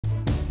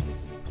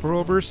For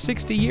over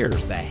 60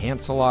 years, the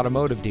Hansel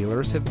Automotive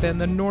Dealers have been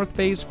the North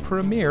Bay's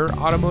premier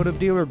automotive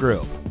dealer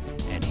group.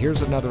 And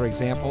here's another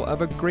example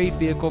of a great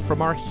vehicle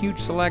from our huge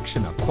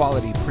selection of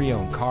quality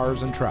pre-owned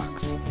cars and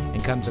trucks,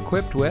 and comes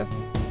equipped with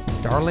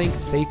Starlink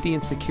Safety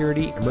and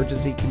Security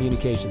Emergency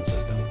Communication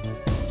System,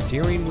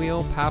 steering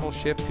wheel paddle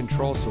shift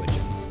control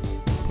switches,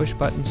 push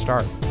button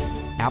start,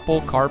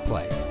 Apple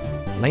CarPlay,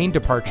 lane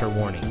departure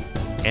warning,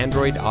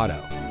 Android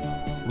Auto,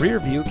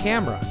 rear view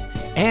camera,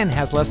 and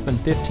has less than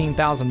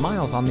 15,000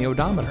 miles on the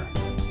odometer.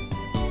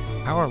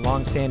 Our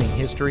long-standing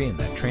history in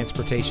the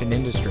transportation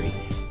industry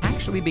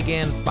actually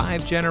began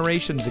 5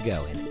 generations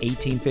ago in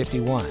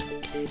 1851,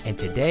 and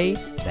today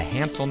the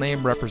Hansel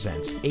name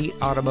represents 8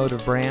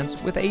 automotive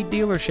brands with 8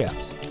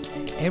 dealerships.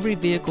 Every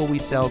vehicle we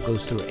sell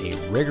goes through a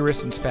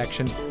rigorous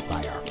inspection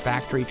by our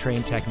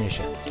factory-trained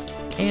technicians.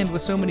 And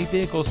with so many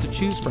vehicles to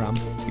choose from,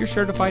 you're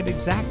sure to find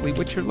exactly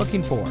what you're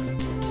looking for.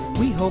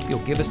 We hope you'll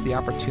give us the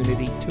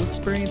opportunity to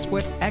experience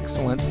what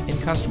excellence in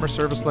customer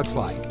service looks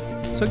like.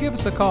 So give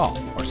us a call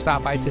or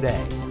stop by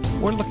today.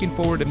 We're looking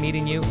forward to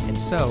meeting you, and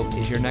so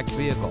is your next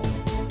vehicle.